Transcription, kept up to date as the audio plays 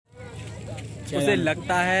उसे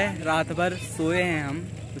लगता है रात भर सोए हैं हम,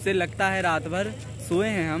 उसे लगता है रात भर सोए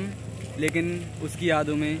हैं हम, लेकिन उसकी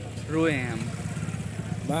यादों में रोए हैं हम।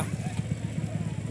 वाह।